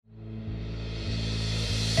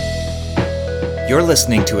You're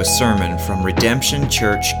listening to a sermon from Redemption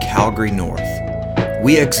Church, Calgary North.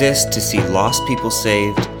 We exist to see lost people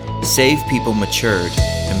saved, saved people matured,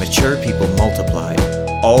 and mature people multiplied,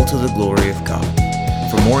 all to the glory of God.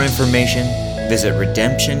 For more information, visit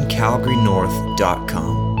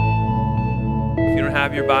redemptioncalgarynorth.com. If you don't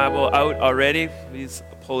have your Bible out already, please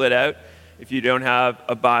pull it out. If you don't have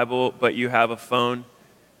a Bible, but you have a phone,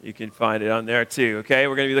 you can find it on there too, okay?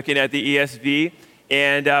 We're going to be looking at the ESV.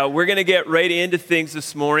 And we're going to get right into things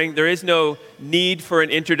this morning. There is no need for an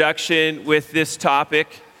introduction with this topic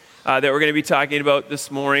that we're going to be talking about this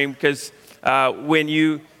morning, because when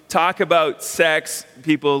you talk about sex,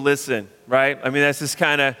 people listen, right? I mean, that's just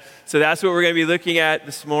kind of, so that's what we're going to be looking at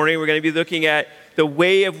this morning. We're going to be looking at the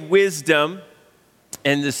way of wisdom.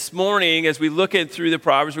 And this morning, as we look at through the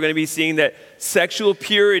Proverbs, we're going to be seeing that sexual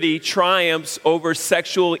purity triumphs over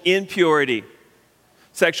sexual impurity.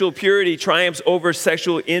 Sexual purity triumphs over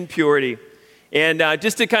sexual impurity. And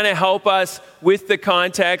just to kind of help us with the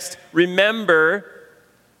context, remember,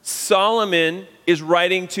 Solomon is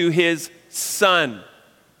writing to his son,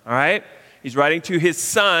 all right? He's writing to his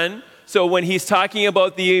son. So when he's talking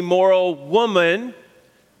about the immoral woman,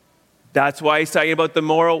 that's why he's talking about the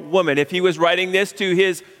immoral woman. If he was writing this to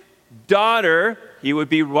his daughter, he would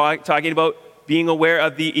be talking about being aware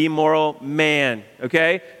of the immoral man,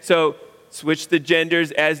 okay? So switch the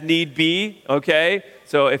genders as need be, okay?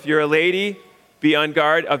 So if you're a lady, be on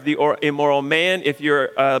guard of the immoral man. If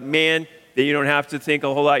you're a man, then you don't have to think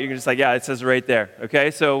a whole lot. You're just like, yeah, it says right there,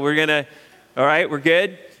 okay? So we're gonna, all right, we're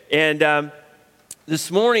good? And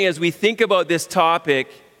this morning, as we think about this topic,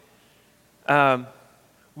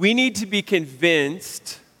 we need to be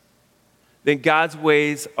convinced that God's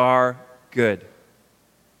ways are good.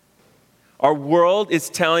 Our world is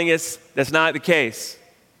telling us that's not the case.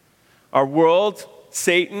 Our world,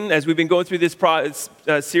 Satan, as we've been going through this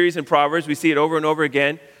series in Proverbs, we see it over and over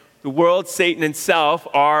again. The world, Satan himself,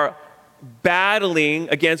 are battling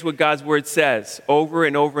against what God's word says over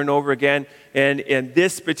and over and over again. And in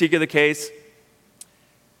this particular case,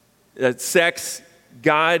 sex,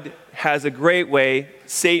 God has a great way.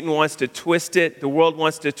 Satan wants to twist it. The world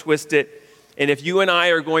wants to twist it. And if you and I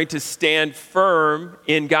are going to stand firm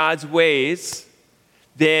in God's ways,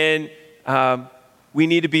 then we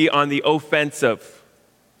need to be on the offensive.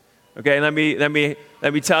 Okay, let me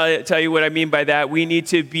tell you what I mean by that. We need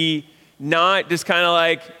to be not just kind of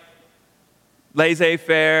like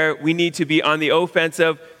laissez-faire. We need to be on the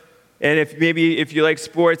offensive. And if you like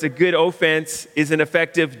sports, a good offense is an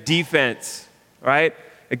effective defense, right?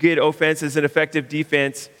 A good offense is an effective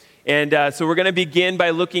defense. And so we're going to begin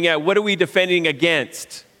by looking at what are we defending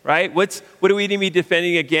against, right? What do we need to be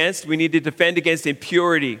defending against? We need to defend against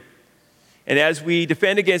impurity. And as we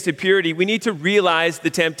defend against impurity, we need to realize the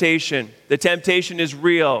temptation. The temptation is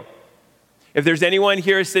real. If there's anyone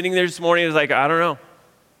here sitting there this morning who's like, I don't know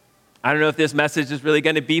if this message is really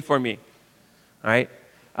going to be for me, all right?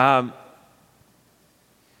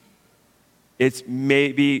 It's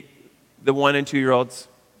maybe the 1 and 2 year olds.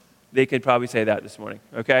 They could probably say that this morning,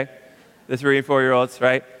 okay? The 3 and 4 year olds,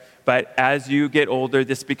 right? But as you get older,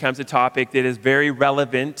 this becomes a topic that is very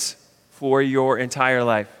relevant for your entire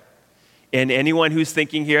life. And anyone who's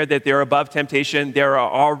thinking here that they're above temptation, they're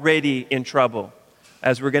already in trouble,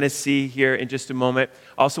 as we're going to see here in just a moment.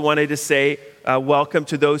 Also wanted to say welcome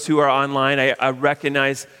to those who are online. I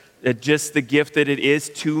recognize that just the gift that it is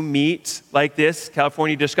to meet like this.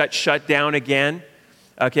 California just got shut down again,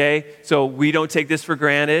 okay? So we don't take this for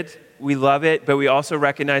granted. We love it, but we also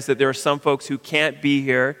recognize that there are some folks who can't be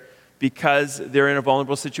here because they're in a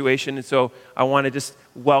vulnerable situation. And so I want to just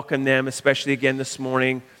welcome them, especially again this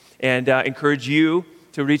morning, and encourage you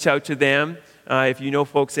to reach out to them. If you know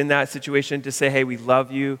folks in that situation, to say, hey, we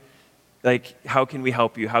love you. Like, how can we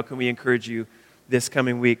help you? How can we encourage you this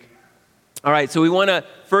coming week? All right, so we want to,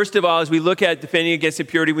 first of all, as we look at defending against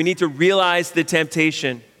impurity, we need to realize the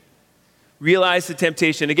temptation. Realize the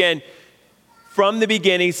temptation. Again, from the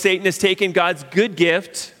beginning, Satan has taken God's good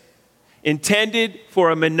gift, intended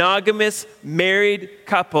for a monogamous married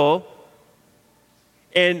couple,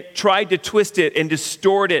 and tried to twist it and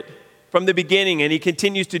distort it from the beginning, and he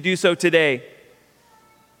continues to do so today.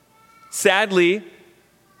 Sadly,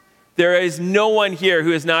 there is no one here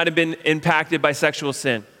who has not been impacted by sexual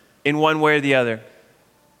sin in one way or the other.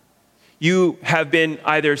 You have been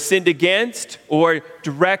either sinned against or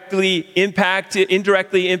indirectly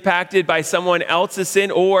impacted by someone else's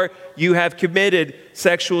sin, or you have committed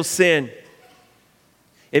sexual sin.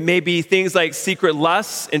 It may be things like secret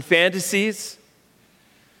lusts and fantasies,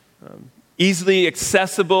 easily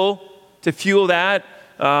accessible to fuel that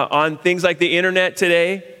on things like the internet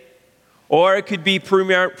today. Or it could be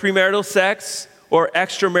premarital sex, or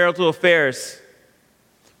extramarital affairs.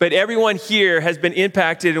 But everyone here has been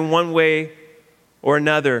impacted in one way or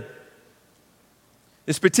another.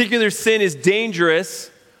 This particular sin is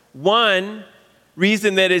dangerous. One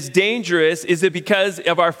reason that it's dangerous is that because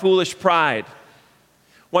of our foolish pride.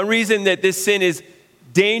 One reason that this sin is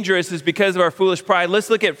dangerous is because of our foolish pride. Let's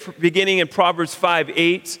look at beginning in Proverbs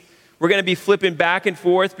 5:8. We're going to be flipping back and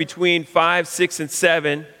forth between 5, 6, and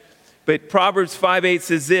 7. But Proverbs 5:8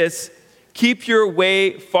 says this, keep your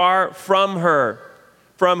way far from her.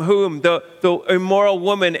 From whom? The immoral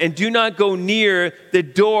woman, and do not go near the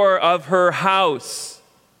door of her house.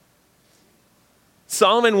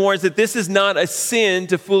 Solomon warns that this is not a sin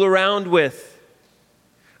to fool around with.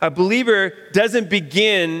 A believer doesn't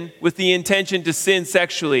begin with the intention to sin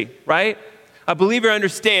sexually, right? A believer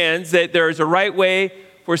understands that there is a right way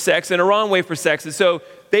for sex and a wrong way for sex. And so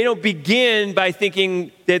they don't begin by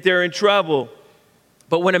thinking that they're in trouble.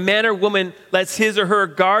 But when a man or woman lets his or her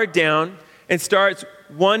guard down and starts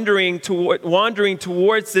wandering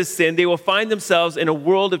towards this sin, they will find themselves in a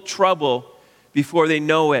world of trouble before they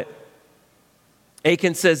know it.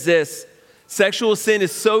 Aiken says this, sexual sin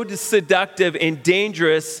is so seductive and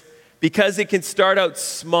dangerous because it can start out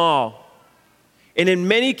small and in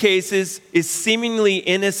many cases is seemingly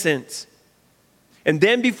innocent. And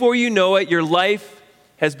then before you know it, your life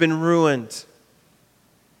has been ruined.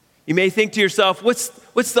 You may think to yourself,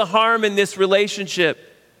 what's the harm in this relationship?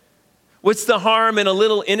 What's the harm in a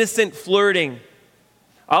little innocent flirting?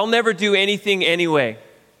 I'll never do anything anyway.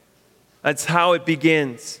 That's how it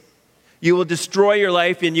begins. You will destroy your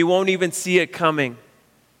life and you won't even see it coming.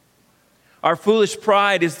 Our foolish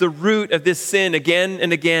pride is the root of this sin again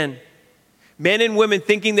and again. Men and women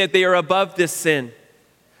thinking that they are above this sin,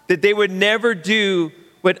 that they would never do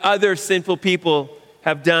what other sinful people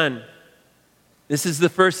have done. This is the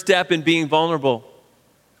first step in being vulnerable.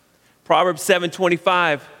 Proverbs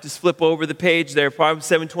 7:25, just flip over the page there, Proverbs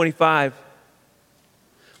 7:25.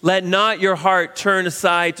 Let not your heart turn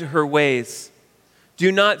aside to her ways.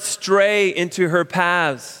 Do not stray into her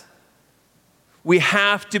paths. We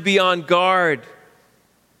have to be on guard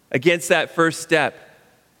against that first step.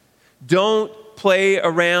 Don't play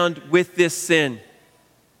around with this sin.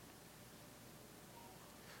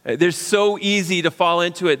 They're so easy to fall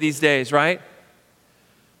into it these days, right?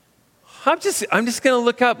 I'm just going to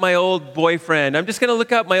look up my old boyfriend. I'm just going to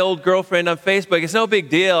look up my old girlfriend on Facebook. It's no big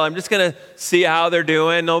deal. I'm just going to see how they're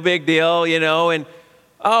doing. No big deal, you know. And,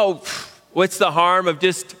 what's the harm of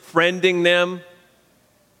just friending them?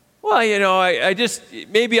 Well, you know,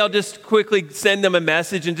 maybe I'll just quickly send them a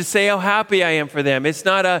message and just say how happy I am for them. It's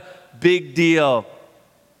not a big deal.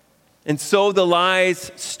 And so the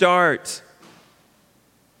lies start.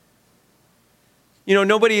 You know,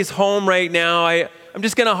 nobody is home right now. I'm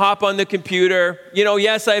just going to hop on the computer. You know,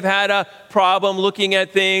 yes, I've had a problem looking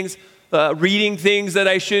at things, reading things that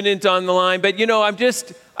I shouldn't on the line. But, you know, I'm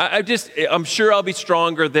sure I'll be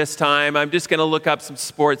stronger this time. I'm just going to look up some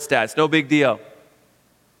sports stats. No big deal.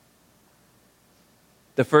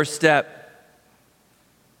 The first step,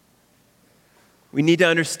 we need to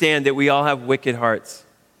understand that we all have wicked hearts.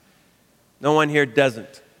 No one here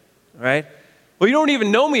doesn't, all right? Well, you don't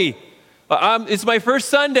even know me. It's my first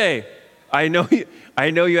Sunday. I know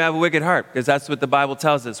you have a wicked heart because that's what the Bible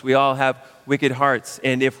tells us. We all have wicked hearts.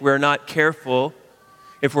 And if we're not careful,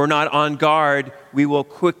 if we're not on guard, we will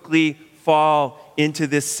quickly fall into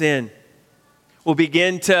this sin. We'll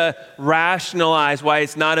begin to rationalize why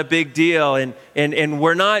it's not a big deal. And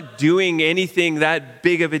we're not doing anything that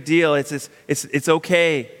big of a deal. It's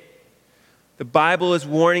okay. The Bible is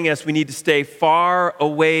warning us we need to stay far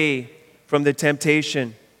away from the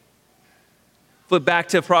temptation. Flip back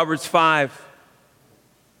to Proverbs 5.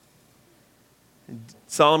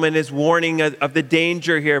 Solomon is warning of the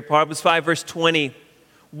danger here. Proverbs 5, verse 20.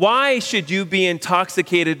 Why should you be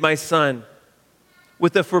intoxicated, my son,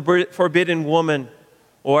 with a forbidden woman?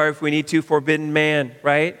 Or if we need to, forbidden man,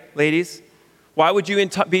 right, ladies? Why would you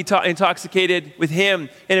be intoxicated with him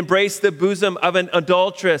and embrace the bosom of an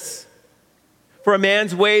adulteress? For a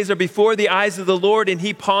man's ways are before the eyes of the Lord, and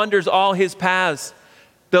he ponders all his paths.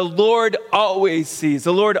 The Lord always sees.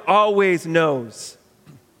 The Lord always knows.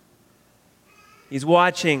 He's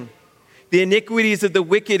watching. The iniquities of the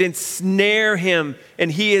wicked ensnare him, and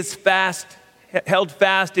he is held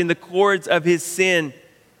fast in the cords of his sin.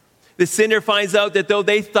 The sinner finds out that though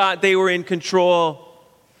they thought they were in control,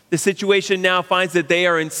 the situation now finds that they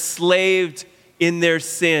are enslaved in their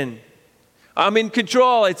sin. I'm in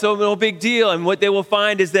control. It's no big deal. And what they will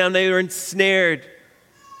find is that they are ensnared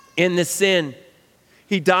in the sin.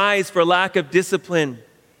 He dies for lack of discipline.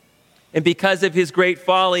 And because of his great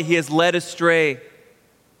folly, he is led astray.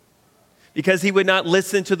 because he would not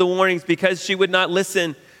listen to the warnings, because she would not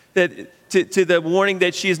listen to the warning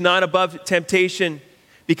that she is not above temptation,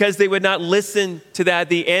 because they would not listen to that,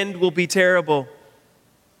 the end will be terrible.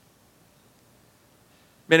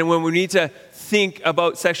 And when we need to think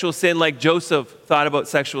about sexual sin like Joseph thought about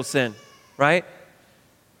sexual sin, right?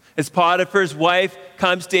 As Potiphar's wife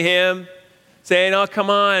comes to him saying, oh, come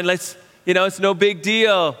on, it's no big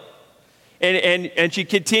deal. And she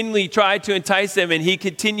continually tried to entice him, and he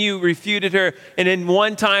refuted her. And in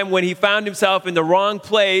one time when he found himself in the wrong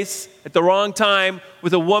place at the wrong time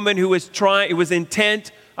with a woman who was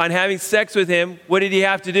intent on having sex with him, what did he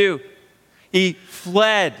have to do? He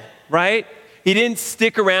fled, right? He didn't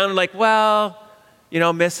stick around like,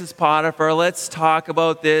 Mrs. Potiphar, let's talk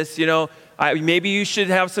about this. Maybe you should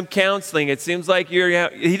have some counseling. It seems like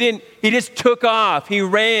he just took off. He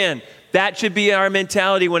ran. That should be our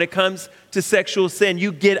mentality when it comes to sexual sin.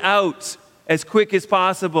 You get out as quick as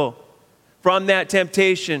possible from that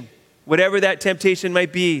temptation, whatever that temptation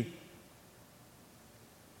might be.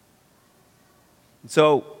 And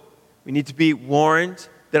so we need to be warned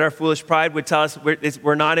that our foolish pride would tell us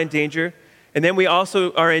we're not in danger. And then we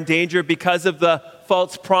also are in danger because of the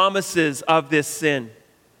false promises of this sin.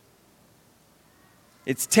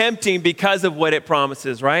 It's tempting because of what it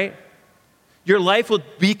promises, right? Your life will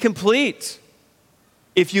be complete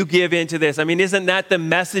if you give in to this. I mean, isn't that the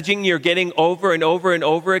messaging you're getting over and over and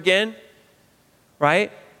over again?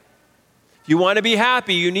 Right? If you want to be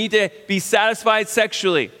happy, you need to be satisfied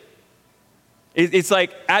sexually. It's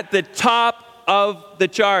like at the top of the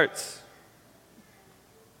charts.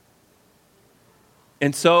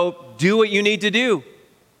 And so do what you need to do.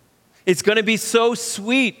 It's going to be so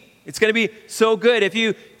sweet. It's going to be so good. If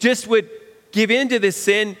you just would give in to this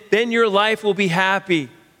sin, then your life will be happy.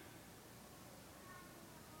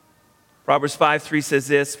 Proverbs 5:3 says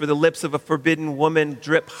this, for the lips of a forbidden woman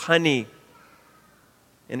drip honey,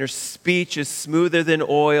 and her speech is smoother than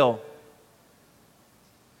oil.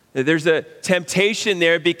 There's a temptation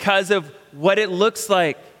there because of what it looks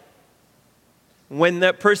like. When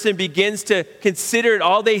that person begins to consider it,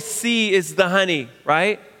 all they see is the honey,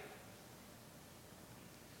 right?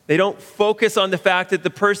 They don't focus on the fact that the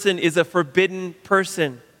person is a forbidden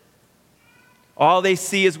person. All they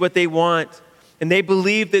see is what they want. And they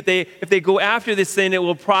believe that if they go after this sin, it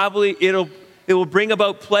will bring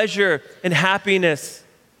about pleasure and happiness.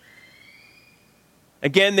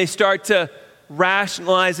 Again, they start to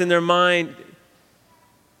rationalize in their mind.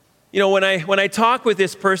 When I talk with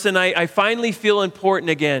this person, I finally feel important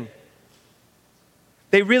again.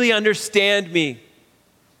 They really understand me.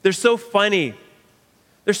 They're so funny.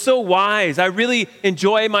 They're so wise. I really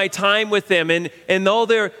enjoy my time with them. And though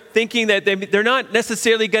they're thinking that they're not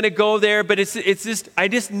necessarily going to go there, but it's just, I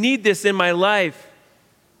just need this in my life.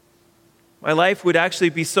 My life would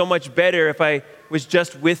actually be so much better if I was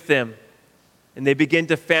just with them. And they begin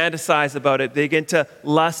to fantasize about it. They begin to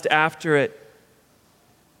lust after it.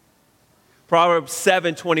 Proverbs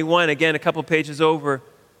 7:21, again, a couple pages over.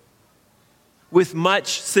 With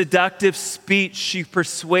much seductive speech, she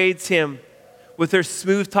persuades him. With her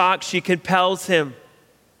smooth talk, she compels him.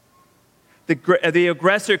 The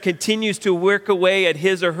aggressor continues to work away at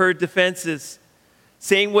his or her defenses,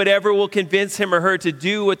 saying whatever will convince him or her to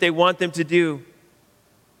do what they want them to do.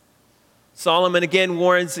 Solomon again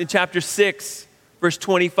warns in chapter 6, verse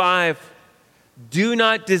 25, do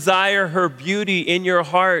not desire her beauty in your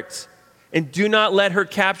heart, and do not let her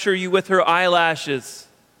capture you with her eyelashes.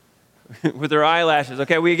 With her eyelashes.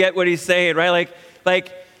 Okay, we get what he's saying, right?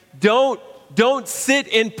 Like don't sit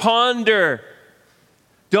and ponder.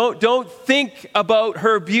 Don't think about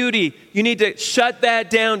her beauty. You need to shut that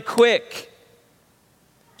down quick.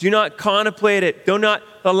 Do not contemplate it. Do not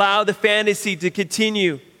allow the fantasy to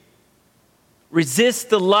continue. Resist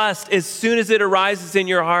the lust as soon as it arises in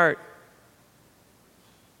your heart.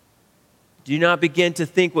 Do not begin to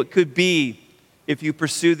think what could be if you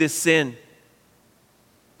pursue this sin.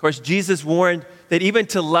 Of course, Jesus warned that even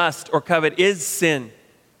to lust or covet is sin.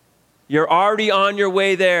 You're already on your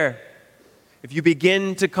way there if you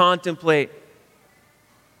begin to contemplate.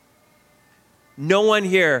 No one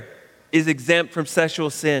here is exempt from sexual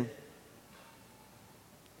sin.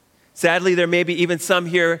 Sadly, there may be even some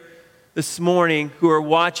here this morning who are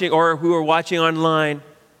watching or who are watching online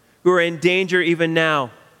who are in danger even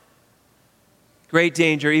now. Great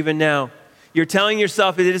danger even now. You're telling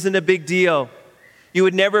yourself it isn't a big deal. You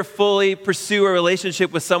would never fully pursue a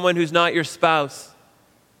relationship with someone who's not your spouse.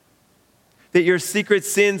 That your secret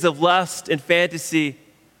sins of lust and fantasy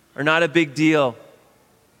are not a big deal.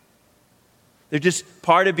 They're just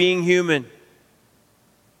part of being human.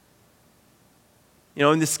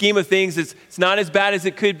 In the scheme of things, it's not as bad as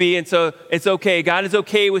it could be, and so it's okay. God is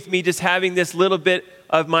okay with me just having this little bit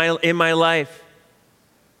in my life.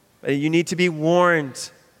 But you need to be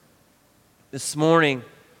warned this morning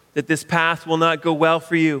that this path will not go well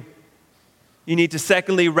for you. You need to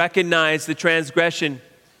secondly recognize the transgression.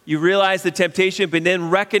 You realize the temptation, but then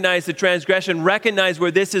recognize the transgression. Recognize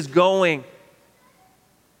where this is going.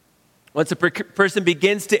 Once a person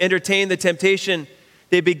begins to entertain the temptation,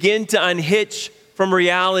 they begin to unhitch from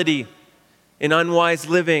reality and wise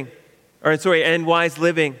living.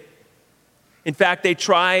 In fact, they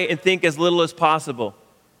try and think as little as possible.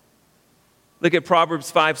 Look at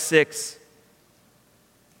Proverbs 5:6.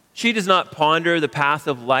 She does not ponder the path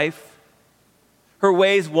of life. Her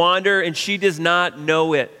ways wander, and she does not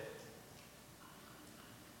know it.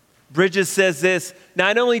 Bridges says this,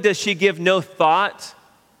 not only does she give no thought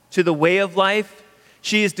to the way of life,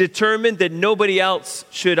 she is determined that nobody else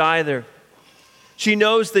should either. She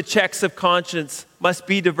knows the checks of conscience must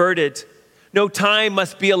be diverted. No time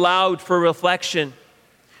must be allowed for reflection.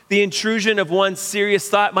 The intrusion of one's serious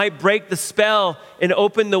thought might break the spell and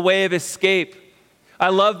open the way of escape. I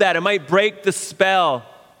love that. It might break the spell.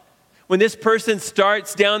 When this person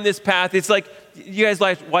starts down this path, it's like, you guys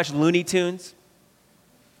watch Looney Tunes,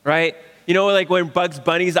 right? Like when Bugs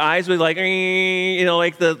Bunny's eyes were like,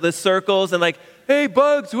 like the circles and like, hey,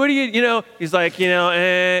 Bugs, what are you, he's like,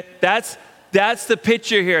 that's the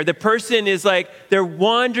picture here. The person is like, they're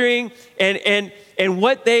wandering and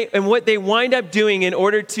what they wind up doing in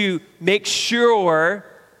order to make sure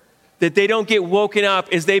that they don't get woken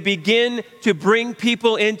up is they begin to bring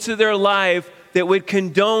people into their life that would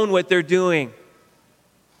condone what they're doing.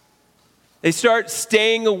 They start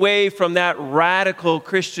staying away from that radical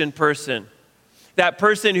Christian person, that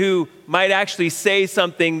person who might actually say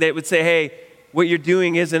something that would say, hey, what you're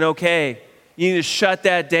doing isn't okay. You need to shut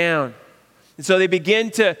that down. And so they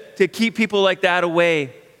begin to keep people like that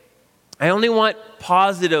away. I only want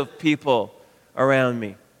positive people around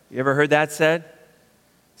me. You ever heard that said?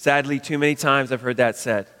 Sadly, too many times I've heard that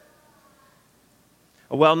said.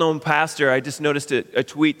 A well-known pastor, I just noticed a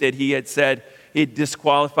tweet that he had said he had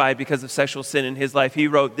disqualified because of sexual sin in his life. He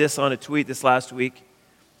wrote this on a tweet this last week.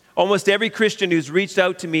 Almost every Christian who's reached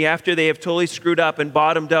out to me after they have totally screwed up and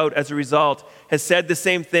bottomed out as a result has said the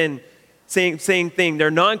same thing.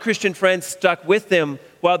 Their non-Christian friends stuck with them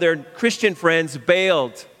while their Christian friends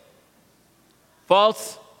bailed.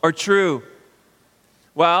 False or true?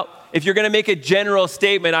 Well, if you're going to make a general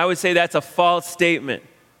statement, I would say that's a false statement.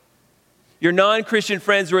 Your non-Christian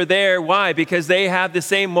friends were there. Why? Because they have the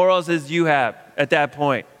same morals as you have at that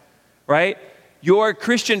point, right? Your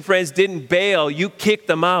Christian friends didn't bail. You kicked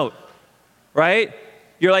them out, right?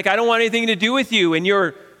 You're like, I don't want anything to do with you and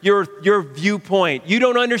your viewpoint. You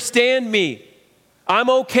don't understand me. I'm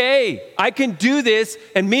okay. I can do this,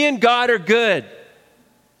 and me and God are good.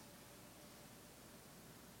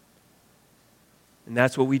 And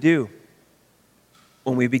that's what we do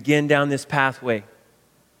when we begin down this pathway.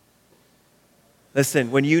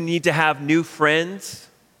 Listen, when you need to have new friends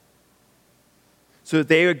so that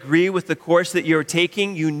they agree with the course that you're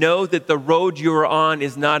taking, you know that the road you're on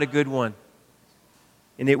is not a good one.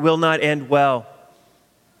 And it will not end well.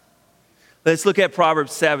 Let's look at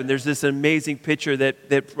Proverbs 7. There's this amazing picture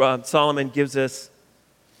that Solomon gives us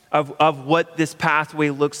of what this pathway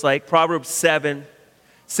looks like. Proverbs 7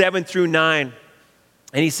 through 9.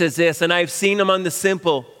 And he says this, and I've seen among the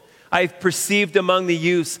simple, I've perceived among the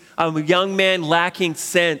youths a young man lacking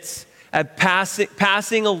sense,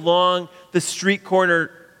 passing along the street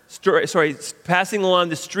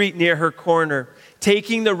near her corner,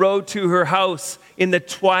 taking the road to her house in the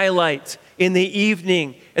twilight, in the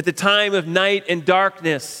evening, at the time of night and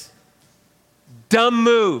darkness. Dumb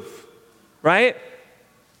move, right?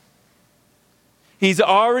 He's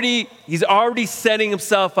already setting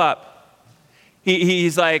himself up.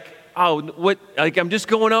 He's like, oh, what? Like, I'm just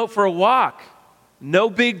going out for a walk. No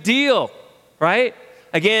big deal, right?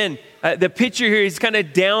 Again, the picture here is kind of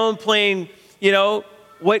downplaying,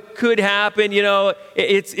 what could happen,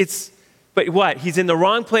 but what? He's in the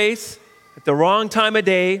wrong place at the wrong time of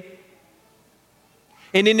day.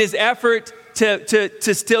 And in his effort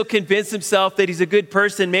to still convince himself that he's a good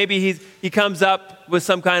person, maybe he comes up with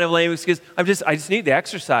some kind of lame excuse. I just need the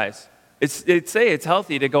exercise. It's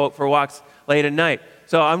healthy to go out for walks late at night.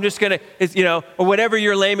 So I'm just going to, or whatever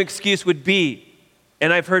your lame excuse would be.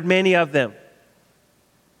 And I've heard many of them.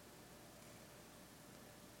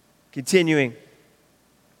 Continuing.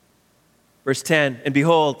 Verse 10, and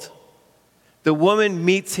behold, the woman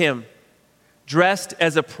meets him dressed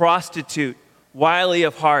as a prostitute, wily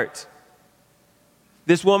of heart.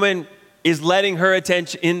 This woman is letting her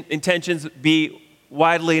intentions be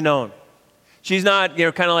widely known. She's not,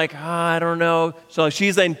 kind of like, I don't know. So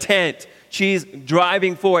she's intent. She's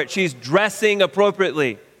driving for it. She's dressing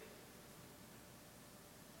appropriately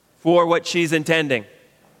for what she's intending.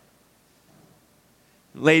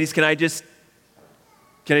 Ladies, can I just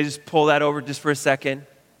pull that over just for a second?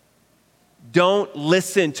 Don't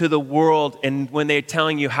listen to the world and when they're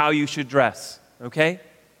telling you how you should dress, okay?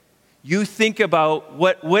 You think about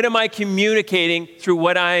what am I communicating through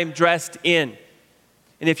what I'm dressed in?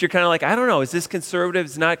 And if you're kind of like, I don't know, is this conservative?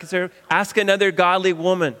 Is it not conservative? Ask another godly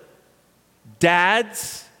woman.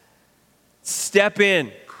 Dads, step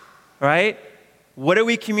in, right? What are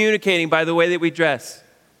we communicating by the way that we dress?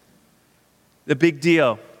 The big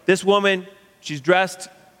deal. This woman, she's dressed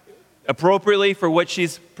appropriately for what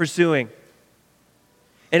she's pursuing.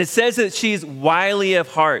 And it says that she's wily of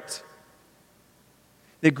heart.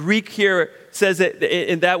 The Greek here says that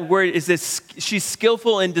in that word is this, she's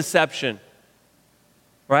skillful in deception.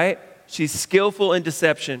 Right? She's skillful in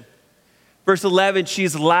deception. Verse 11,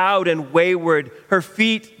 she's loud and wayward. Her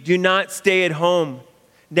feet do not stay at home.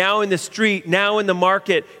 Now in the street, now in the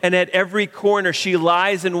market, and at every corner, she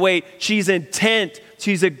lies in wait. She's intent.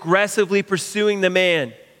 She's aggressively pursuing the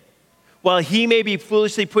man. While he may be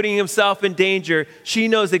foolishly putting himself in danger, she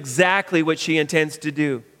knows exactly what she intends to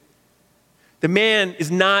do. The man is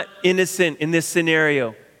not innocent in this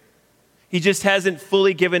scenario. He just hasn't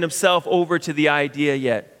fully given himself over to the idea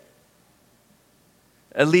yet.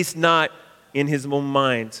 At least not in his own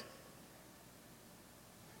mind.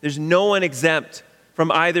 There's no one exempt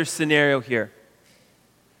from either scenario here.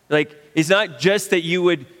 Like, it's not just that you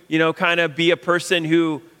would, kind of be a person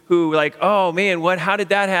who like, oh man, how did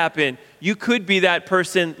that happen? You could be that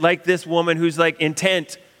person like this woman who's like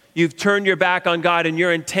intent. You've turned your back on God and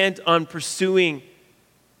you're intent on pursuing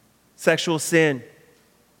sexual sin.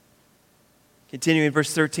 Continuing in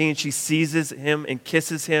verse 13, she seizes him and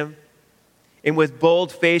kisses him. And with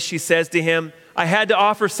bold face, she says to him, I had to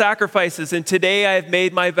offer sacrifices, and today I have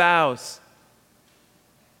made my vows.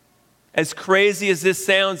 As crazy as this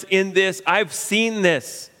sounds in this, I've seen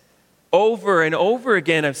this. Over and over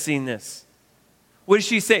again, I've seen this. What does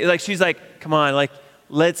she say? She's like, come on,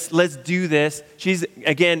 let's do this. She's,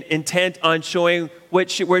 again, intent on showing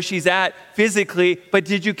where she's at physically. But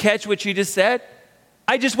did you catch what she just said?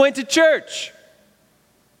 I just went to church.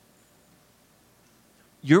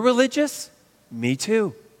 You're religious? Me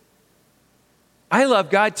too. I love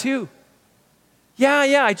God too.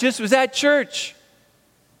 Yeah, I just was at church.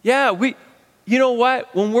 Yeah, you know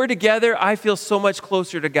what? When we're together, I feel so much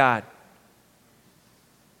closer to God.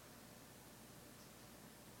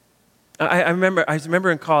 I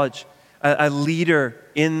remember in college, a leader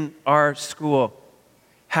in our school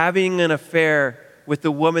having an affair with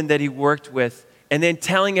the woman that he worked with, and then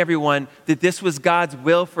telling everyone that this was God's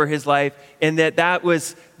will for his life, and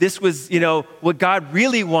this was what God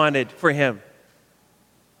really wanted for him.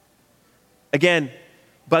 Again,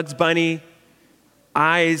 Bugs Bunny,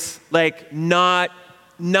 eyes, not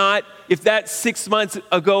if that 6 months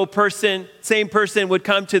ago same person would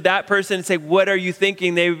come to that person and say, what are you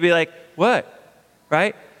thinking? They would be like, what?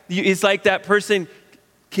 Right? It's like that person,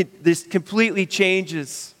 this completely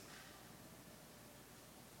changes.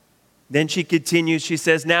 Then she continues, she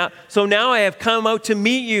says, now I have come out to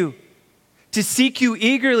meet you, to seek you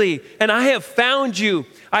eagerly, and I have found you.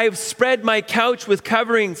 I have spread my couch with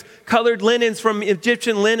coverings, colored linens from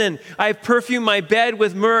Egyptian linen. I have perfumed my bed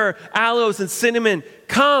with myrrh, aloes, and cinnamon.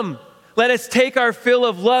 Come, let us take our fill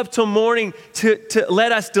of love till morning, to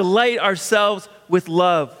let us delight ourselves with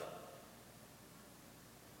love.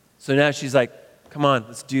 So now she's like, come on,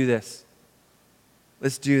 let's do this.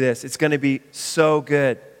 Let's do this. It's going to be so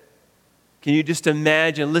good. Can you just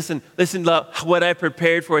imagine? Listen to what I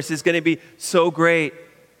prepared for us. It's going to be so great.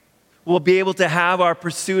 We'll be able to have our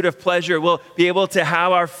pursuit of pleasure. We'll be able to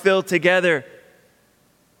have our fill together.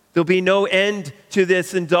 There'll be no end to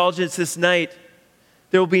this indulgence this night.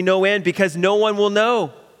 There will be no end because no one will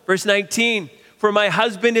know. Verse 19, for my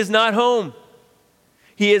husband is not home.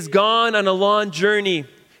 He is gone on a long journey.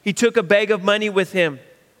 He took a bag of money with him.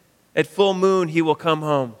 At full moon, he will come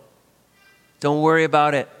home. Don't worry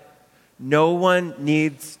about it. No one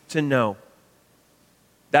needs to know.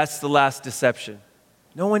 That's the last deception.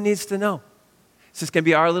 No one needs to know. It's just going to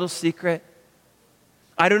be our little secret.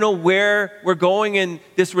 I don't know where we're going in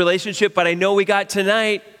this relationship, but I know we got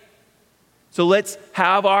tonight. So let's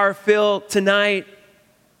have our fill tonight.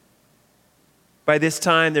 By this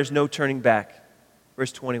time, there's no turning back.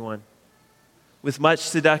 Verse 21. With much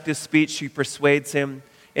seductive speech, she persuades him.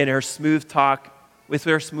 With her smooth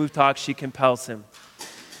talk, she compels him.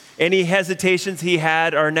 Any hesitations he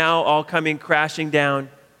had are now all coming crashing down.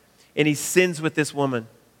 and he sins with this woman.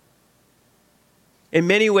 In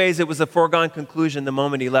many ways, it was a foregone conclusion the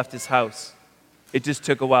moment he left his house. It just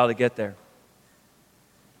took a while to get there.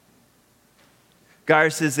 Geyer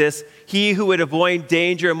says this, he who would avoid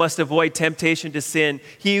danger must avoid temptation to sin.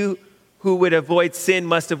 He who would avoid sin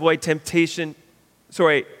must avoid temptation.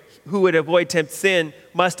 Who would avoid sin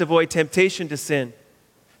must avoid temptation to sin.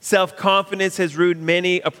 Self-confidence has ruined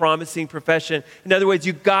many a promising profession. In other words,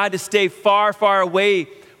 you've got to stay far, far away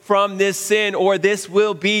from this sin, or this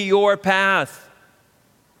will be your path.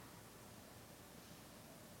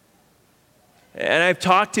 And I've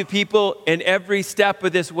talked to people in every step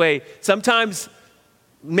of this way. Sometimes,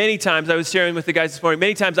 many times, I was sharing with the guys this morning,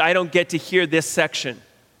 many times I don't get to hear this section.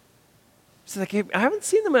 It's like, hey, I haven't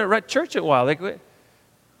seen them at church in a while. Like,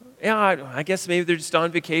 yeah, I guess maybe they're just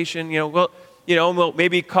on vacation. We'll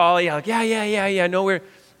maybe call you. Like, yeah. No, we're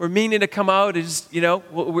meaning to come out. It's just,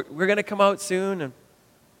 we're going to come out soon.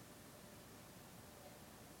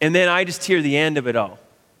 And then I just hear the end of it all,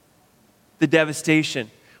 the devastation.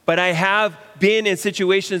 But I have been in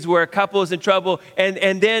situations where a couple is in trouble,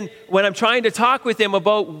 and then when I'm trying to talk with them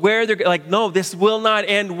about where they're like, no, this will not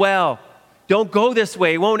end well. Don't go this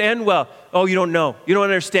way. It won't end well. Oh, you don't know. You don't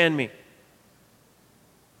understand me.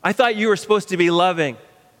 I thought you were supposed to be loving. I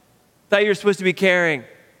thought you were supposed to be caring.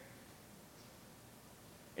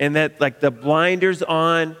 And that like the blinders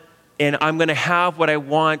on, and I'm going to have what I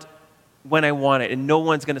want when I want it, and no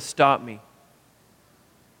one's going to stop me.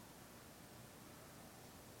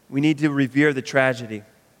 We need to revere the tragedy.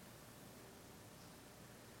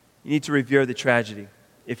 You need to revere the tragedy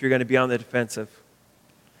if you're going to be on the defensive.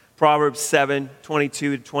 Proverbs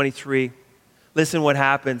 7:22-23. Listen what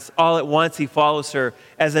happens. All at once he follows her,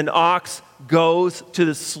 as an ox goes to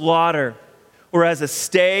the slaughter, or as a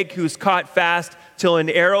stag who's caught fast till an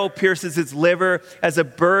arrow pierces its liver, as a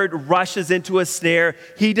bird rushes into a snare.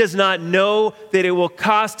 He does not know that it will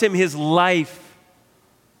cost him his life.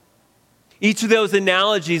 Each of those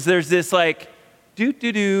analogies, there's this like,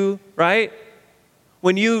 right?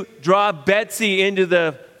 When you draw Betsy into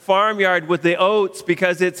the farmyard with the oats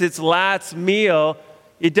because it's its last meal,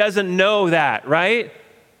 it doesn't know that, right?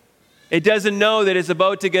 It doesn't know that it's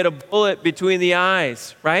about to get a bullet between the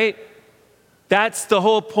eyes, right? That's the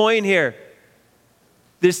whole point here.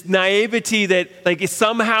 This naivety that like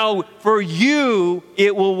somehow for you,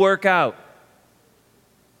 it will work out.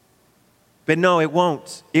 But no, it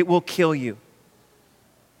won't. It will kill you.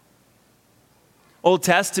 Old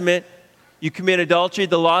Testament, you commit adultery,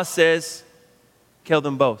 the law says, kill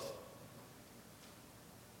them both.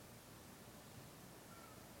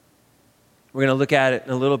 We're going to look at it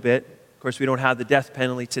in a little bit. Of course, we don't have the death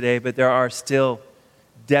penalty today, but there are still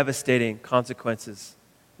devastating consequences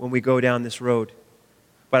when we go down this road.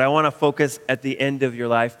 But I want to focus at the end of your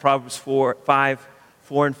life, Proverbs 4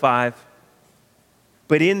 and 5.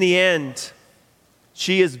 But in the end,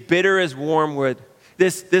 she is bitter as wormwood.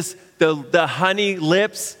 The honey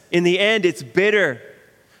lips, in the end, it's bitter.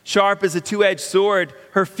 Sharp as a two-edged sword.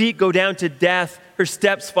 Her feet go down to death. Her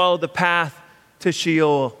steps follow the path to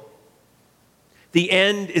Sheol. The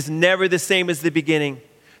end is never the same as the beginning.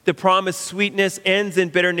 The promised sweetness ends in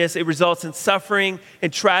bitterness. It results in suffering,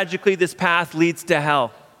 and tragically, this path leads to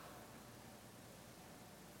hell.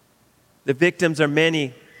 The victims are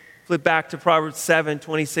many. Flip back to Proverbs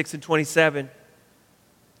 7:26 and 27.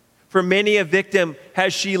 For many a victim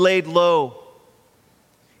has she laid low,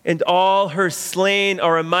 and all her slain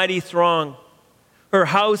are a mighty throng. Her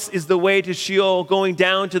house is the way to Sheol, going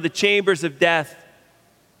down to the chambers of death.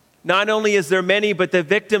 Not only is there many, but the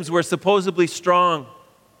victims were supposedly strong.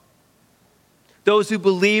 Those who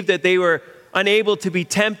believed that they were unable to be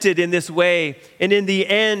tempted in this way, and in the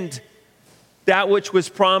end, that which was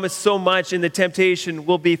promised so much in the temptation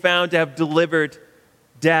will be found to have delivered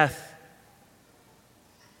death.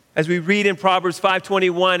 As we read in Proverbs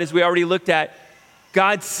 5:21, as we already looked at,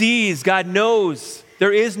 God sees, God knows.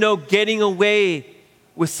 There is no getting away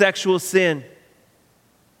with sexual sin.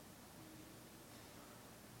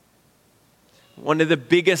 One of the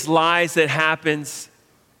biggest lies that happens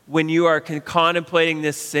when you are contemplating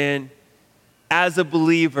this sin as a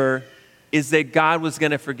believer is that God was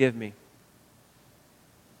going to forgive me.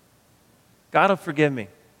 God will forgive me.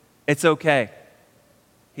 It's okay.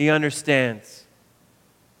 He understands.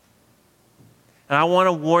 And I want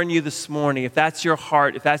to warn you this morning, if that's your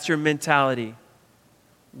heart, if that's your mentality,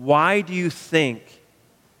 why do you think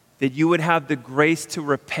that you would have the grace to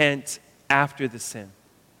repent after the sin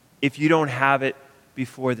if you don't have it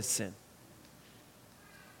before the sin?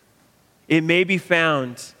 It may be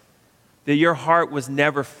found that your heart was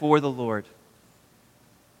never for the Lord.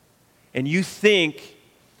 And you think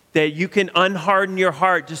that you can unharden your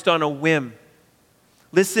heart just on a whim.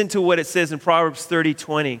 Listen to what it says in Proverbs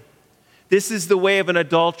 30:20. This is the way of an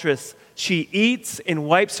adulteress. She eats and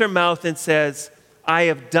wipes her mouth and says, I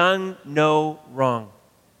have done no wrong.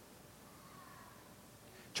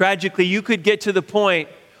 Tragically, you could get to the point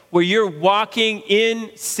where you're walking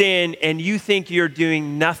in sin and you think you're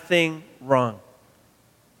doing nothing wrong.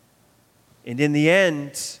 And in the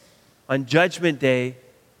end, on Judgment Day,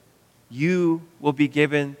 you will be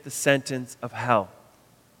given the sentence of hell.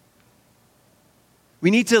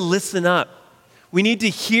 We need to listen up. We need to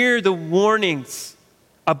hear the warnings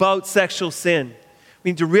about sexual sin.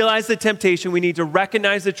 We need to realize the temptation. We need to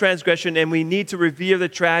recognize the transgression, and we need to revere the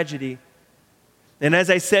tragedy. And as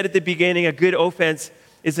I said at the beginning, a good offense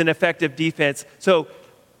is an effective defense. So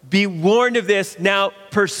be warned of this. Now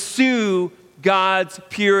pursue God's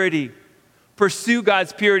purity. Pursue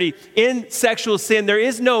God's purity. In sexual sin, there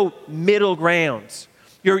is no middle grounds.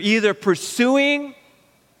 You're either pursuing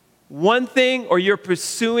one thing or you're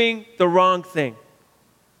pursuing the wrong thing.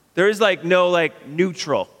 There is no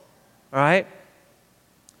neutral, all right?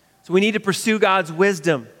 So we need to pursue God's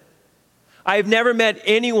wisdom. I've never met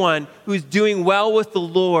anyone who's doing well with the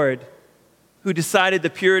Lord who decided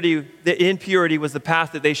the impurity was the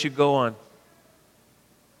path that they should go on.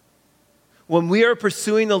 When we are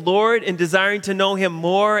pursuing the Lord and desiring to know Him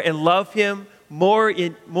more and love Him more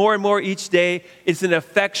and more each day, it's an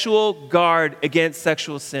effectual guard against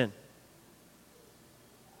sexual sin.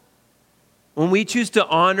 When we choose to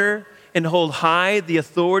honor and hold high the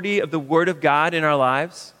authority of the Word of God in our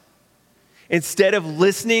lives, instead of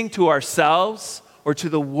listening to ourselves or to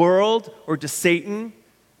the world or to Satan,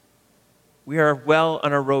 we are well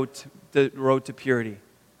on our road to purity,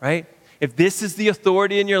 right? If this is the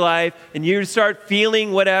authority in your life and you start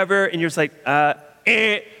feeling whatever and you're just like,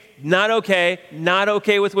 not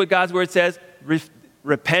okay with what God's Word says,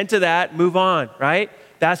 repent of that, move on, right?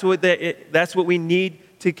 That's what we need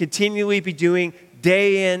to continually be doing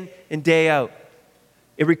day in and day out.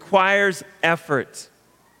 It requires effort.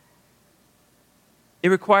 It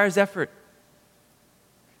requires effort.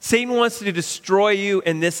 Satan wants to destroy you,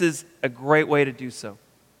 and this is a great way to do so.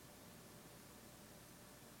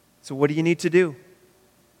 So what do you need to do?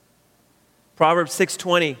 Proverbs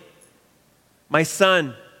 6:20. My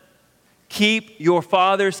son, keep your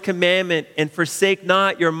father's commandment and forsake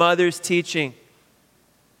not your mother's teaching.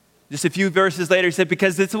 Just a few verses later, he said,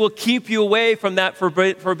 because this will keep you away from that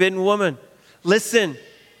forbidden woman. Listen,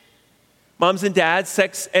 moms and dads,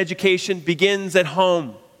 sex education begins at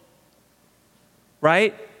home,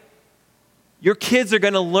 right? Your kids are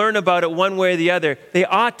going to learn about it one way or the other. They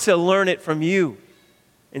ought to learn it from you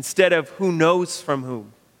instead of who knows from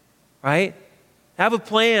whom, right? Have a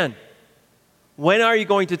plan. When are you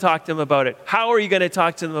going to talk to them about it? How are you going to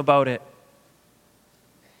talk to them about it?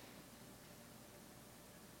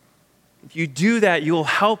 If you do that, you will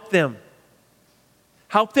help them.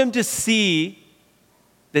 Help them to see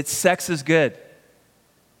that sex is good.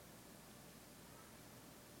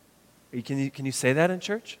 Can you say that in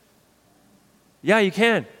church? Yeah, you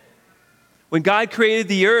can. When God created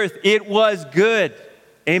the earth, it was good.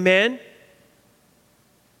 Amen?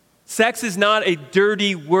 Sex is not a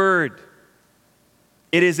dirty word.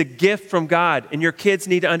 It is a gift from God, and your kids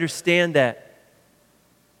need to understand that.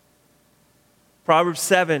 Proverbs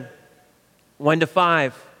 7,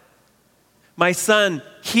 1-5. My son,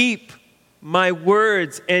 keep my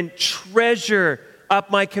words and treasure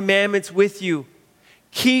up my commandments with you.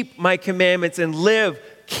 Keep my commandments and live.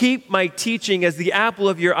 Keep my teaching as the apple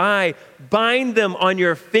of your eye. Bind them on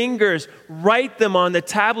your fingers. Write them on the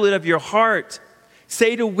tablet of your heart.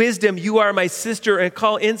 Say to wisdom, you are my sister, and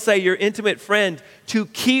call insight your intimate friend, to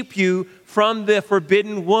keep you from the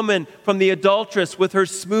forbidden woman, from the adulteress with her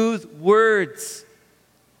smooth words.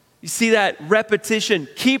 You see that repetition.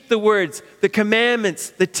 Keep the words, the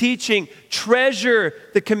commandments, the teaching. Treasure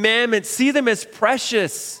the commandments. See them as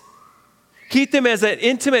precious. Keep them as an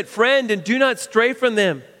intimate friend and do not stray from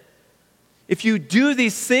them. If you do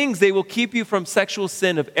these things, they will keep you from sexual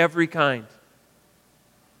sin of every kind.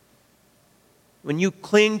 When you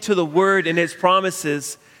cling to the word and its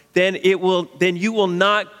promises, then you will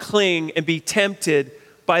not cling and be tempted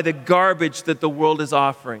by the garbage that the world is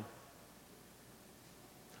offering.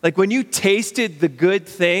 Like when you tasted the good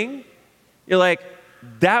thing, you're like,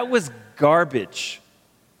 that was garbage,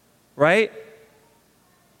 right?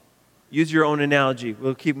 Use your own analogy.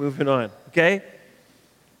 We'll keep moving on, okay?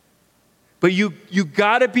 But you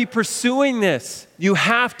got to be pursuing this. You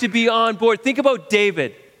have to be on board. Think about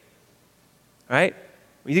David, right?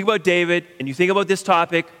 When you think about David and you think about this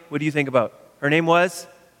topic, what do you think about? Her name was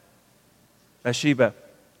Bathsheba.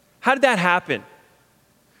 How did that happen?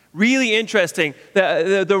 Really interesting.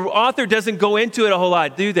 The author doesn't go into it a whole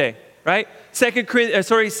lot, do they? Right? 2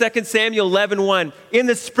 Samuel 11:1. In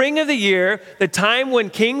the spring of the year, the time when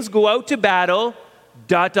kings go out to battle, ...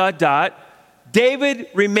 David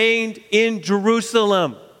remained in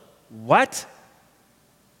Jerusalem. What?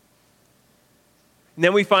 And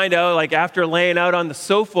then we find out, like, after laying out on the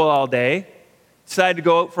sofa all day, decided to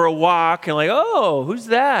go out for a walk, and like, oh, who's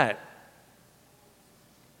that?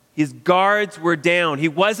 His guards were down. He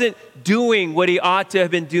wasn't doing what he ought to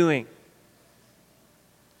have been doing.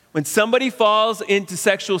 When somebody falls into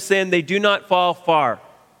sexual sin, they do not fall far.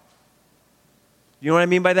 You know what I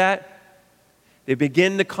mean by that? They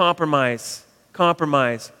begin to compromise.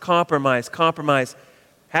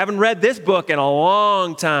 Haven't read this book in a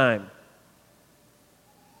long time.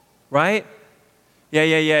 Right?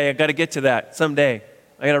 Yeah, I got to get to that someday.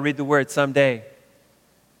 I got to read the word someday.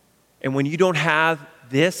 And when you don't have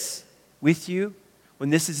this with you, when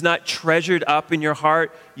this is not treasured up in your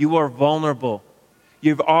heart, you are vulnerable.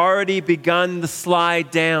 You've already begun the slide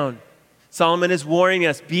down. Solomon is warning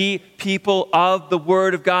us, be people of the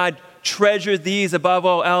Word of God. Treasure these above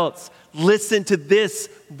all else. Listen to this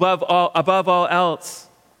above all else.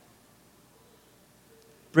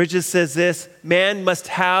 Bridges says this, man must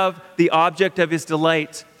have the object of his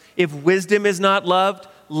delight. If wisdom is not loved,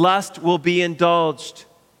 lust will be indulged.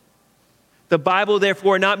 The Bible,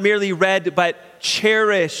 therefore, not merely read, but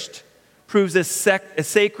cherished, proves a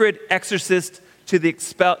sacred exorcist to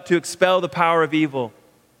expel the power of evil.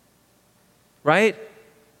 Right?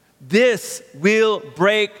 This will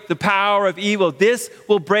break the power of evil. This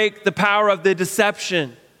will break the power of the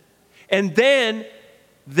deception. And then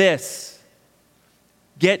this.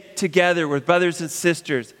 Get together with brothers and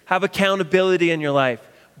sisters. Have accountability in your life.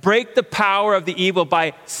 Break the power of the evil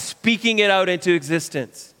by speaking it out into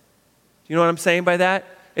existence. Do you know what I'm saying by that?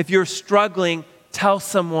 If you're struggling, tell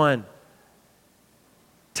someone.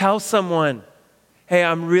 Tell someone, hey,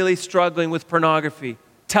 I'm really struggling with pornography.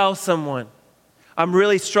 Tell someone. I'm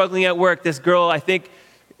really struggling at work. This girl, I think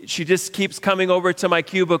she just keeps coming over to my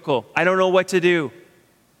cubicle. I don't know what to do.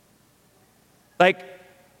 Like,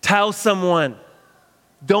 tell someone.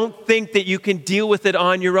 Don't think that you can deal with it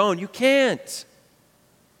on your own. You can't.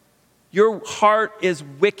 Your heart is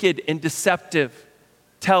wicked and deceptive.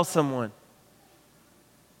 Tell someone.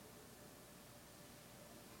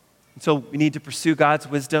 And so we need to pursue God's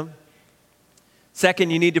wisdom.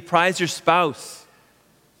 Second, you need to prize your spouse.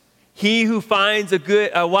 He who finds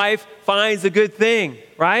a wife finds a good thing,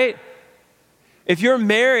 right? If you're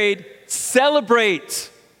married, celebrate,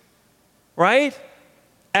 right?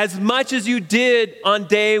 As much as you did on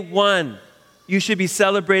day one, you should be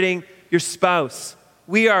celebrating your spouse.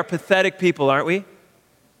 We are pathetic people, aren't we?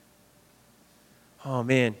 Oh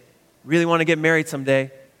man, really want to get married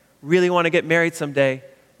someday. Really want to get married someday.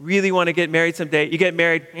 Really want to get married someday. You get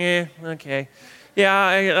married, okay. Yeah,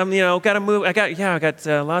 I'm got to move. I got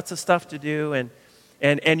lots of stuff to do,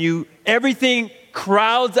 and you everything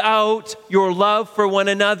crowds out your love for one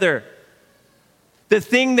another. The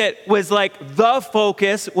thing that was like the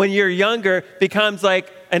focus when you're younger becomes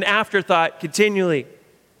like an afterthought continually.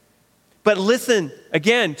 But listen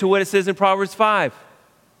again to what it says in Proverbs 5.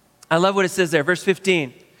 I love what it says there, verse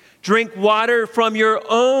 15. Drink water from your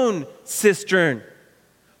own cistern,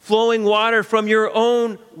 flowing water from your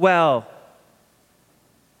own well.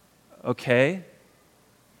 Okay,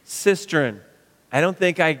 cistern. I don't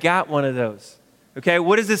think I got one of those. Okay,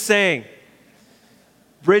 what is this saying?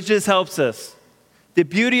 Bridges helps us. The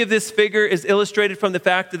beauty of this figure is illustrated from the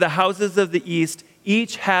fact that the houses of the East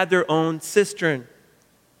each had their own cistern.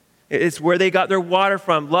 It's where they got their water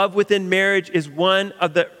from. Love within marriage is one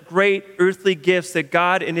of the great earthly gifts that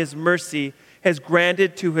God in His mercy has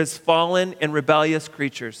granted to His fallen and rebellious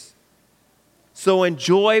creatures. So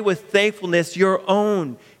enjoy with thankfulness your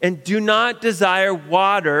own, and do not desire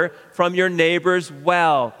water from your neighbor's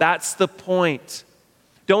well. That's the point.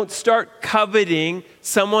 Don't start coveting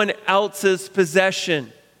someone else's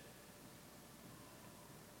possession.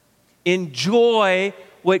 Enjoy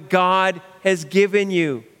what God has given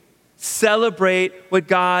you. Celebrate what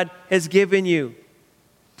God has given you.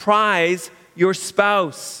 Prize your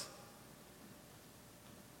spouse.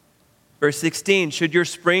 Verse 16, should your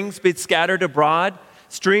springs be scattered abroad,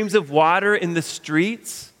 streams of water in the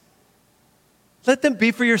streets? Let them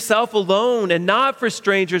be for yourself alone and not for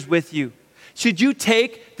strangers with you. Should you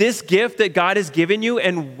take this gift that God has given you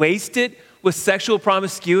and waste it with sexual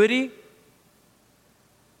promiscuity?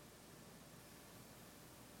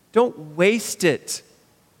 Don't waste it.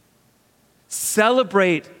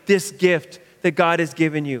 Celebrate this gift that God has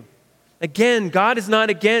given you. Again, God is not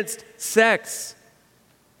against sex.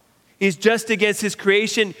 He's just against his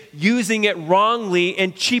creation, using it wrongly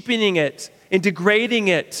and cheapening it and degrading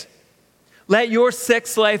it. Let your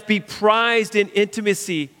sex life be prized in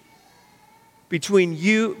intimacy between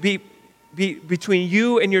you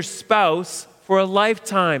and your spouse for a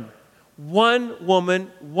lifetime. One woman,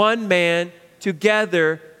 one man,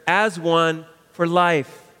 together as one for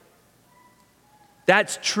life.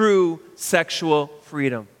 That's true sexual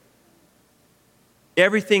freedom.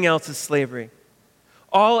 Everything else is slavery.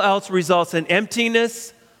 All else results in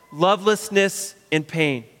emptiness, lovelessness, and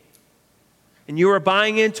pain. And you are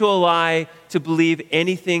buying into a lie to believe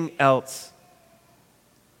anything else.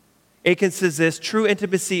 Aiken says this: true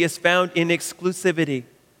intimacy is found in exclusivity.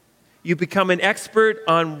 You become an expert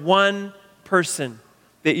on one person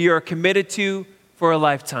that you are committed to for a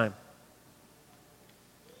lifetime.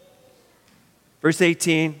 Verse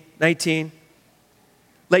 19.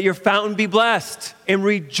 Let your fountain be blessed and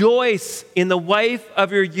rejoice in the wife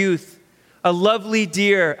of your youth, a lovely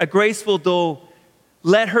deer, a graceful doe.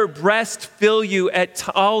 Let her breast fill you at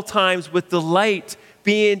all times with delight,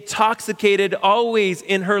 be intoxicated always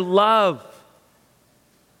in her love.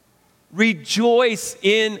 Rejoice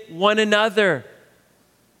in one another.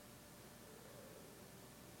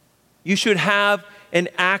 You should have an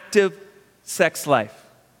active sex life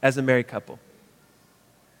as a married couple.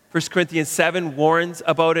 1 Corinthians 7 warns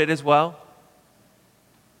about it as well.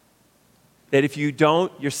 That if you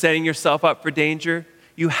don't, you're setting yourself up for danger.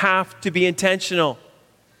 You have to be intentional.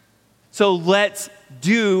 So let's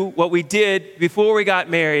do what we did before we got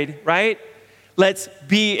married, right? Let's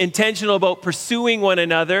be intentional about pursuing one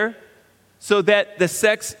another so that the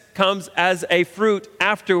sex comes as a fruit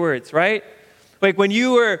afterwards, right? Like when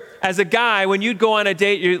you were, as a guy, when you'd go on a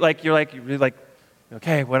date, you're like,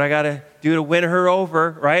 okay, what I gotta do to win her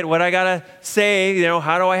over, right? What I gotta say,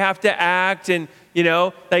 how do I have to act? And,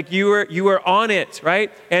 like you were on it,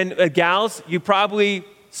 right? And gals, you probably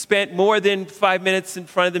spent more than 5 minutes in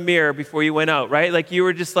front of the mirror before you went out, right? Like you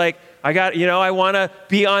were just like, I wanna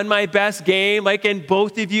be on my best game, like, and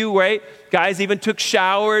both of you, right? Guys even took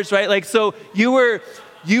showers, right? Like, so you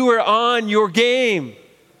were on your game.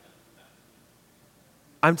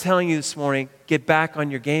 I'm telling you this morning, get back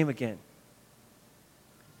on your game again.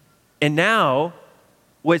 And now,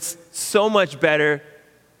 what's so much better,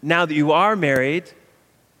 now that you are married,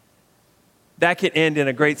 that can end in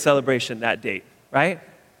a great celebration, that date, right?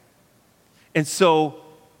 And so,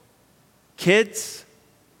 kids,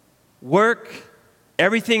 work,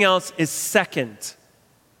 everything else is second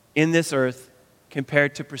in this earth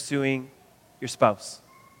compared to pursuing your spouse.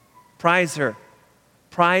 Prize her.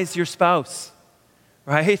 Prize your spouse,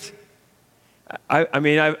 right?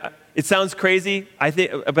 It sounds crazy,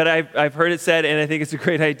 but I've heard it said, and I think it's a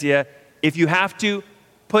great idea. If you have to,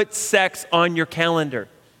 put sex on your calendar.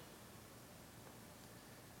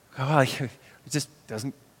 Oh, it just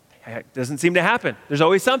doesn't seem to happen. There's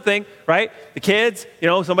always something, right? The kids,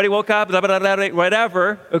 somebody woke up, blah, blah, blah, blah,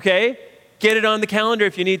 whatever, okay? Get it on the calendar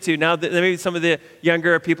if you need to. Now, maybe some of the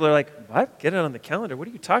younger people are like, what? Get it on the calendar? What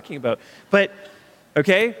are you talking about? But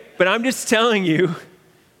I'm just telling you,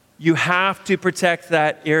 you have to protect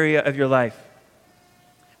that area of your life.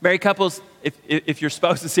 Married couples, if your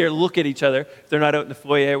spouse is here, look at each other. If they're not out in the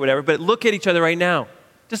foyer or whatever, but look at each other right now.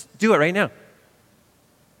 Just do it right now.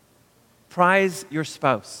 Prize your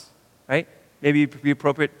spouse, right? Maybe it'd be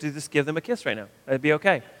appropriate to just give them a kiss right now. That'd be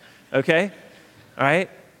okay. Okay? All right?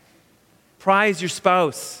 Prize your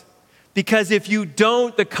spouse. Because if you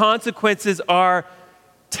don't, the consequences are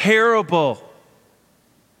terrible.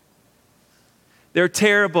 They're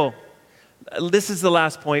terrible. This is the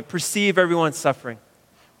last point. Perceive everyone's suffering.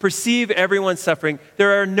 Perceive everyone's suffering.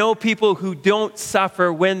 There are no people who don't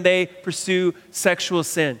suffer when they pursue sexual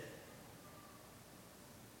sin.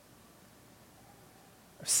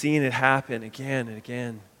 I've seen it happen again and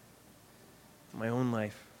again in my own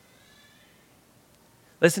life.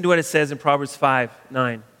 Listen to what it says in Proverbs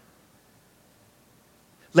 5:9.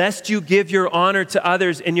 Lest you give your honor to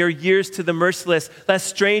others and your years to the merciless, lest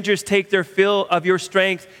strangers take their fill of your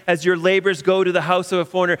strength as your labors go to the house of a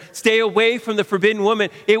foreigner. Stay away from the forbidden woman.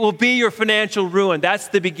 It will be your financial ruin. That's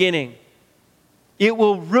the beginning. It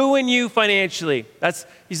will ruin you financially.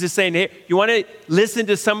 He's just saying, hey, you want to listen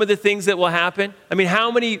to some of the things that will happen? I mean,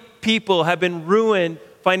 how many people have been ruined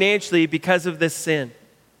financially because of this sin?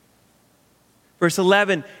 Verse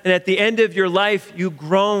 11, and at the end of your life, you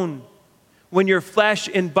groan when your flesh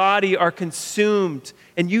and body are consumed,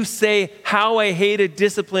 and you say, how I hated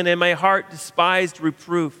discipline, and my heart despised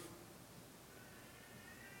reproof.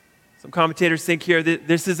 Some commentators think here that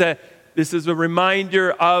this is a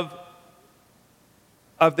reminder of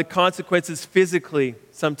the consequences physically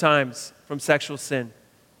sometimes from sexual sin.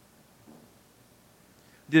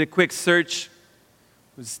 did a quick search.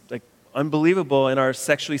 It was like unbelievable in our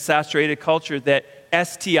sexually saturated culture that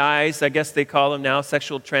STIs, I guess they call them now,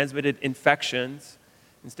 sexual transmitted infections,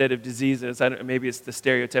 instead of diseases. I don't, maybe it's the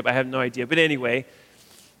stereotype. I have no idea. But anyway,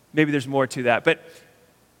 maybe there's more to that. But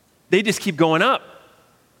they just keep going up.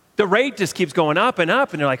 The rate just keeps going up, and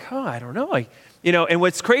they're like, oh, I don't know. And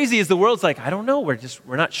what's crazy is the world's like, I don't know. We're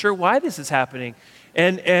not sure why this is happening.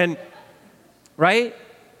 And right?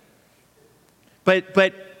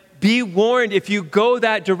 But be warned, if you go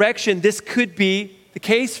that direction, this could be the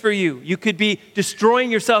case for you. You could be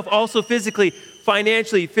destroying yourself also physically,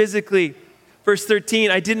 financially, physically. Verse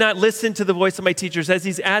 13, I did not listen to the voice of my teachers as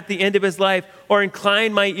he's at the end of his life, or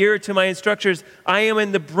incline my ear to my instructors. I am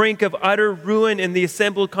in the brink of utter ruin in the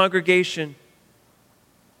assembled congregation.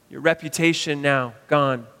 Your reputation now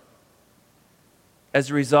gone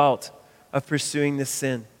as a result of pursuing this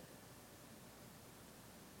sin.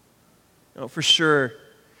 No, for sure,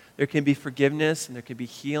 there can be forgiveness, and there can be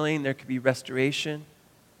healing, there can be restoration.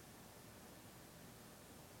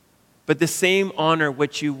 But the same honor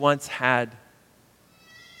which you once had,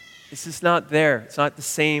 it's just not there. It's not the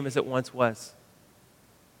same as it once was.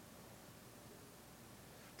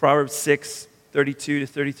 Proverbs 6, 32 to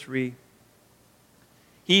 33.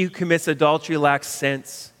 He who commits adultery lacks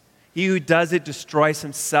sense. He who does it destroys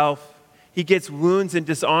himself. He gets wounds and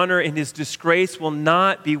dishonor, and his disgrace will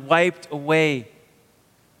not be wiped away.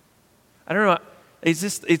 I don't know. It's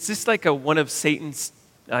just like one of Satan's,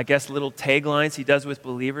 I guess, little taglines he does with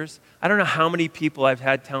believers. I don't know how many people I've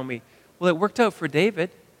had tell me, well, it worked out for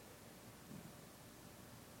David.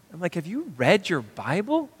 I'm like, have you read your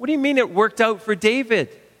Bible? What do you mean it worked out for David?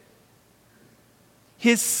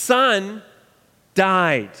 His son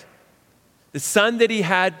died. The son that he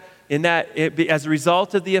had as a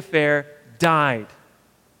result of the affair died.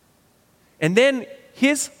 And then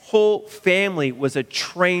his whole family was a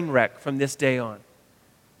train wreck from this day on.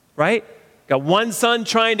 Right? Got one son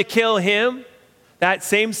trying to kill him. That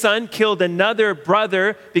same son killed another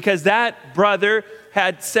brother because that brother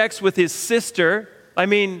had sex with his sister. I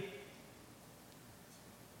mean,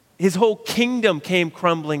 his whole kingdom came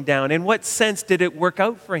crumbling down. In what sense did it work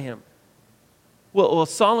out for him? Well,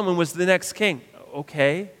 Solomon was the next king.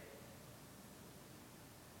 Okay.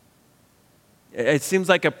 It seems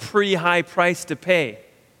like a pretty high price to pay.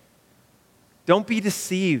 Don't be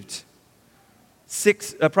deceived.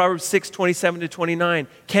 Proverbs 6, 27 to 29.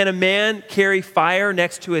 Can a man carry fire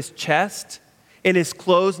next to his chest and his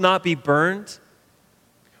clothes not be burned?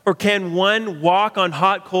 Or can one walk on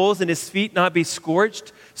hot coals and his feet not be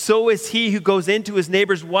scorched? So is he who goes into his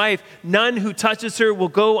neighbor's wife. None who touches her will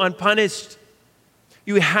go unpunished.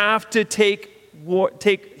 You have to take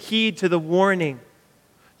heed to the warning.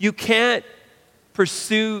 You can't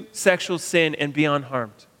pursue sexual sin and be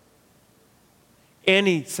unharmed.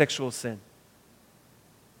 Any sexual sin.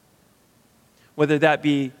 Whether that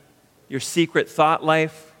be your secret thought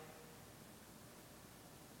life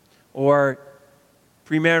or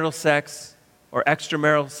premarital sex or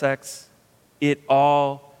extramarital sex, it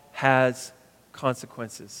all has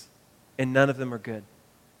consequences, and none of them are good.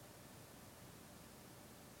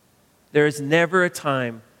 There is never a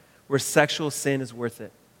time where sexual sin is worth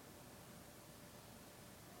it.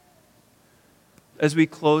 As we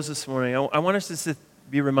close this morning, I want us to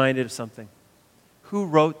be reminded of something. Who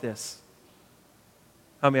wrote this?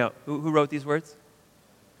 Help me out. Who wrote these words?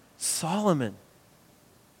 Solomon.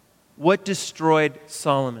 What destroyed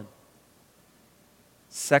Solomon?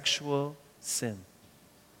 Sexual sin.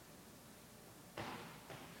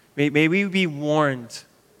 May we be warned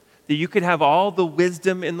that you could have all the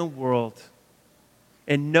wisdom in the world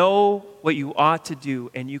and know what you ought to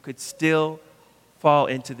do, and you could still fall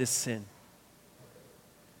into this sin.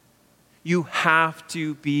 You have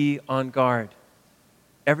to be on guard.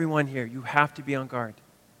 Everyone here, you have to be on guard.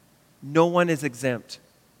 No one is exempt.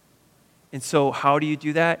 And so how do you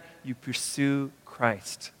do that? You pursue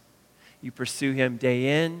Christ. You pursue him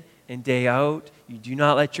day in and day out. You do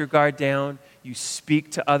not let your guard down. You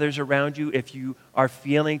speak to others around you. If you are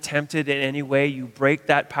feeling tempted in any way, you break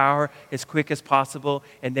that power as quick as possible.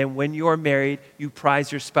 And then when you are married, you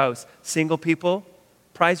prize your spouse. Single people,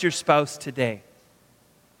 prize your spouse today.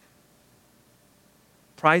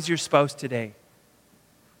 Prize your spouse today.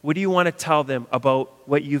 What do you want to tell them about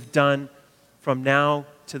what you've done from now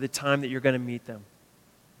to the time that you're going to meet them?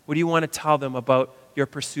 What do you want to tell them about your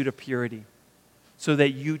pursuit of purity so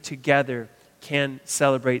that you together can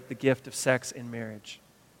celebrate the gift of sex in marriage?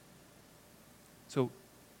 So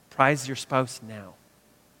prize your spouse now.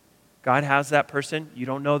 God has that person. You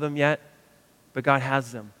don't know them yet, but God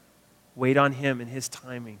has them. Wait on him and his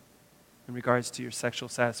timing in regards to your sexual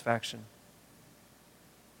satisfaction.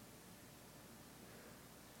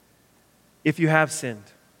 If you have sinned,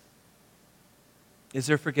 is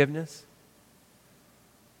there forgiveness?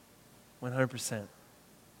 100%.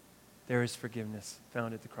 There is forgiveness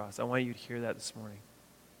found at the cross. I want you to hear that this morning.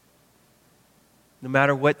 No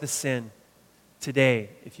matter what the sin, today,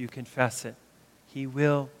 if you confess it, He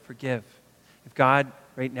will forgive. If God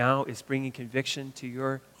right now is bringing conviction to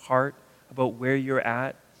your heart about where you're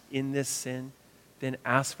at in this sin, then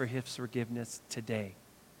ask for His forgiveness today.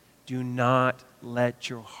 Do not let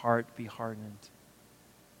your heart be hardened.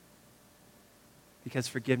 Because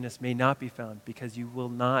forgiveness may not be found because you will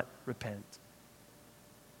not repent.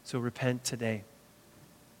 So repent today.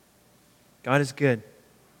 God is good.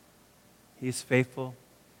 He is faithful.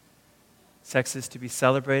 Sex is to be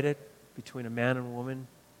celebrated between a man and a woman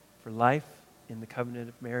for life in the covenant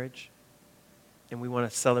of marriage. And we want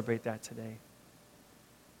to celebrate that today.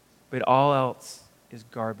 But all else is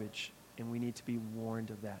garbage, and we need to be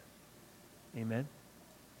warned of that. Amen?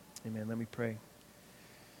 Amen. Let me pray.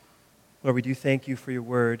 Lord, we do thank you for your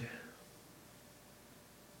word.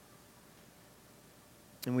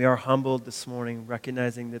 And we are humbled this morning,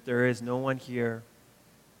 recognizing that there is no one here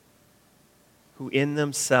who in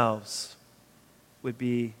themselves would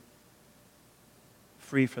be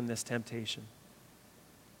free from this temptation.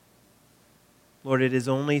 Lord, it is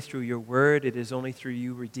only through your word, it is only through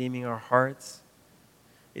you redeeming our hearts,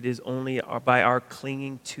 it is only by our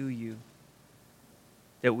clinging to you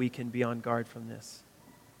that we can be on guard from this.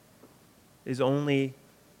 It is only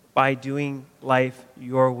by doing life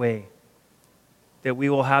your way that we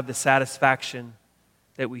will have the satisfaction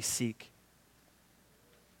that we seek.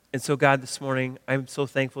 And so, God, this morning, I'm so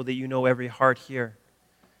thankful that you know every heart here,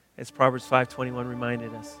 as Proverbs 5:21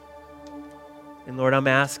 reminded us. And Lord, I'm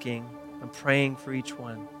praying for each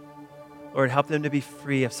one. Lord, help them to be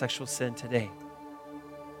free of sexual sin today.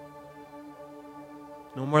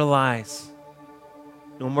 No more lies.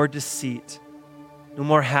 No more deceit. No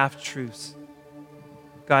more half-truths.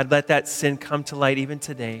 God, let that sin come to light even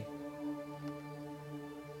today,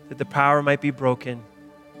 that the power might be broken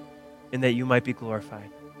and that you might be glorified.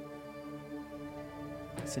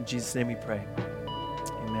 It's in Jesus' name we pray.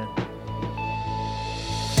 Amen.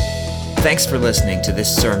 Thanks for listening to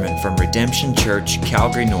this sermon from Redemption Church,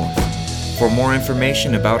 Calgary North. For more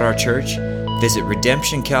information about our church, visit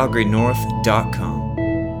redemptioncalgarynorth.com.